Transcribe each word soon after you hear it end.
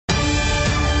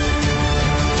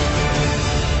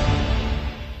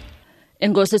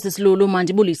Enkosi sisilulu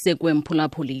mandibulise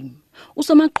kwemphulaphuli.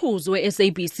 Usomaqhuzu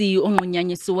we-SABC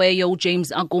onqunyanyisiweyo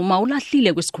uJames Aguma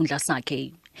ulahlile kwisikhundla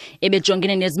sakhe.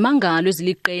 Ebejongene nezimangalo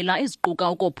eziliqela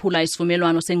eziquka ukophula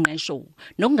isivumelwano sengqesho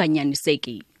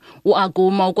nokunganyaniseki.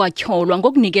 Aguma ukwatyholwa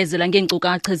ngokunikezela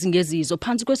ngeenkcukacha ezingezizo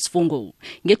phantsi kwesifungo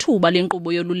ngethuba lenkqubo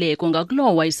yoluleko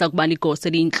ngakulowa isakuba ligosa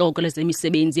eliyintloko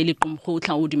lezemisebenzi eliqumrhu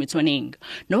uHlaudi Motsoeneng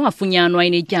nowafunyanwa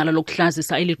enetyala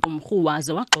lokuhlazisa eliqumrhu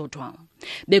waze wagxothwa.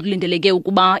 Bekulindeleke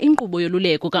ukuba inkqubo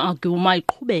yoluleko kaAguma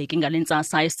iqhubeke ngale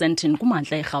ntsasa eSandton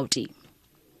kumantla eRhawutini.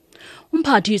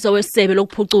 Umphathiswa wesebe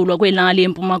lokuphuculwa kwelali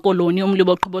eMpuma Koloni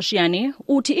uMlibo Qhoboshiane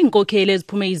uthi iinkokheli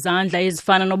eziphume izandla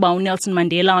ezifana noba uNelson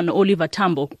Mandela noOliver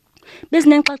Tambo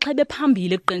bezinenxaxheba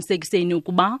phambili ekuqinisekiseni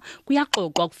ukuba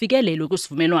kuyaxoxwa kufikelelwe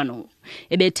kwisivumelwano.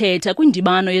 Ebethetha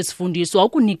kwindibano yezifundiswa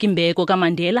ukunika imbeko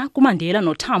kuMandela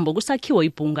noTambo kusakhiwo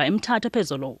ibhunga eMthatha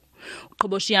Phezolo.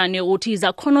 uQhoboshiane uthi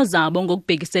izakhono zabo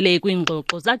ngokubhekisele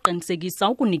kwiingxoxo zaqinisekisa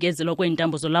ukunikezelwa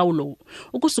kweentambo zolawulo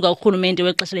ukusuka kurhulumente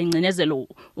wexesha lengcinezelo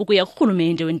ukuya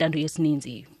kurhulumente wentando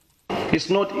yesininzi. It's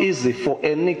not easy for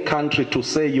any country to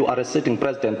say you are a sitting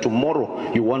president,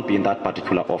 tomorrow you won't be in that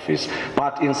particular office.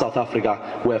 But in South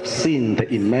Africa, we have seen the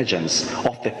emergence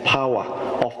of the power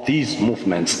of these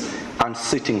movements and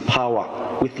sitting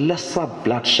power with lesser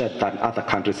bloodshed than other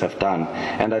countries have done.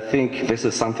 And I think this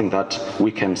is something that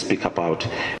we can speak about.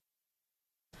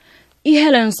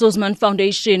 Helen Suzman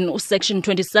Foundation Section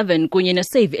 27 kunye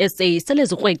neSave SA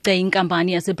selezikrweqe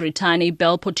inkampani yaseBritane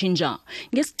iBell Pottinger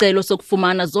ngesicelo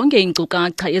sokufumana zonke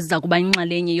iinkcukacha eziza kuba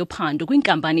inxalenye yophando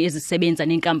kwinkampani ezisebenza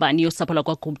nenkampani yosapho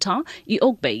lakwaGupta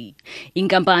iOak Bay.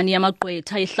 Inkampani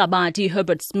yamagqwetha ehlabathi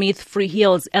Herbert Smith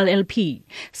Freehills LLP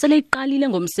sele iqalile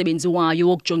ngomsebenzi wayo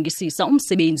wokujongisisa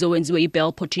umsebenzi owenziwe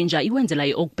iBell Pottinger iwenzela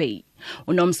iOak Bay.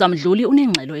 uNomsa Mdluli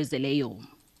unengxelo ezeleyo.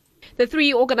 The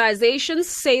three organizations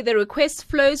say the request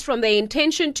flows from their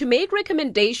intention to make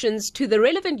recommendations to the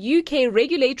relevant UK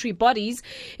regulatory bodies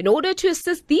in order to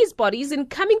assist these bodies in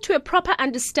coming to a proper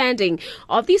understanding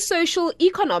of the social,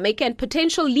 economic and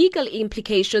potential legal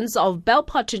implications of Bell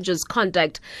Pottinger's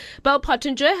conduct. Bell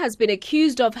Pottinger has been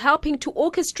accused of helping to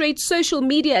orchestrate social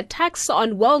media attacks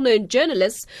on well-known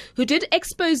journalists who did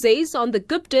exposés on the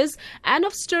Guptas and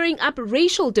of stirring up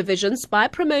racial divisions by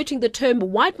promoting the term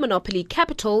white monopoly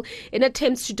capital in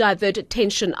attempts to divert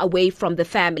attention away from the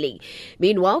family.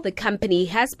 Meanwhile, the company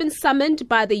has been summoned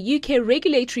by the UK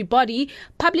regulatory body,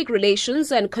 Public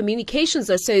Relations and Communications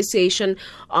Association,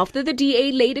 after the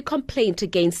DA laid a complaint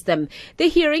against them. The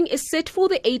hearing is set for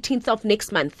the 18th of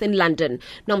next month in London.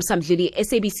 Nomsa Mdluli,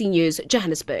 SABC News,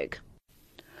 Johannesburg.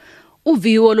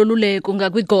 Uviwo loluleko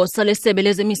ngakwigosa lesebe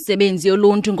lezemisebenzi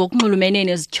yoluntu ngokunxulumene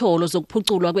nezityholo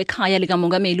zokuphuculwa kwekhaya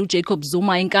likamongameli uJacob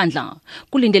Zuma eNkandla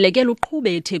kulindeleke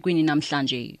luqhube eThekwini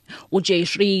namhlanje.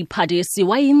 uJayashri Pardesi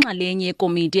wayeyinxalenye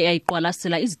yekomiti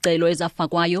eyayiqwalasela izicelo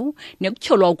ezafakwayo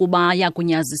nekutyholwa ukuba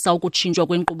yakunyazisa ukutshintshwa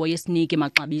kwenkqubo yesiniki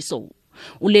maxabiso.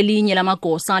 Ulelinye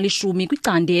lamagosa alishumi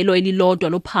kwicandelo elilodwa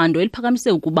lophando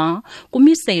eliphakamise ukuba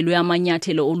kumiselwe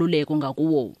amanyathelo oluleko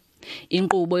ngakuwo.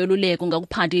 Inkqubo yoluleko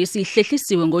ngakuphandisi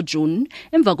ihlehlisiwe ngoJuni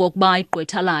emva kokuba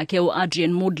igqwetha lakhe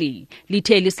uAdrian Moodley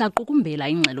lithe lisaqukumbela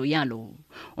ingxelo yalo.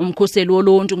 Umkhuseli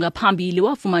woluntu ngaphambili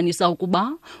wafumanisa ukuba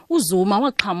uZuma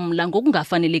waxhamla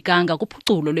ngokungafanelekanga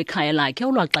kuphuculo lwekhaya lakhe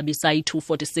olwaxabisa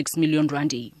i246 million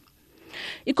randi.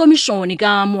 Ikomishoni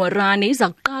kaMorane iza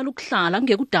kuqala ukuhlala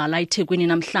ngekudala eThekwini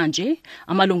namhlanje.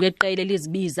 Amalungu eqela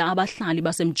elizibiza abahlali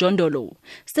basemjondolo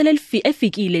sele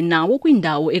efikile nawo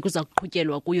kwindawo ekuza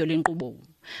kuqhutyelwa kuyo lenkqubo.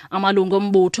 Amalungu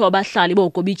ombutho abahlali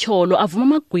bogobityholo avuma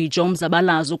amagwijo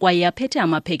omzabalazo kwaye aphethe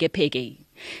amaphekepheke.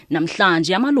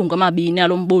 Namhlanje amalungu amabini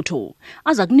alombutho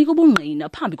aza kunika ubungqina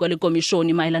phambi kwale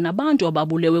komishoni mayelana nabantu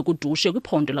ababulewe kudushe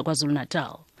kwiphondo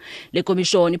laKwaZulu-Natal. Le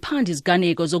komishoni phanda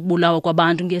iziganeko zokubulawa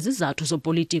kwabantu ngezizathu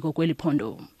zopolitiko kweli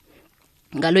phondo.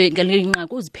 Ngale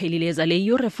nqaku uziphelile zale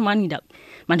yure fumanida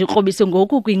mandikrobise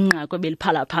ngoku kwinqaku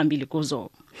ebeliphala phambili kuzo.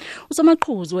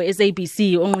 Usomaqhuzu weSABC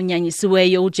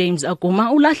onqunyanyisiweyo uJames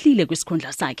Aguma ulahlile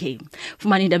kwisikhundla sakhe.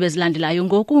 Fumana indaba ezilandelayo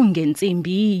ngoku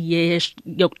ngentsimbi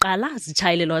yokuqala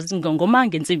zitshayelelwa zingongoma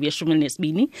ngentsimbi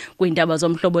ye12 kwindaba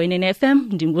zomhlobo NNFM.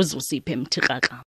 Ndinguzusiphe Mthixaxa.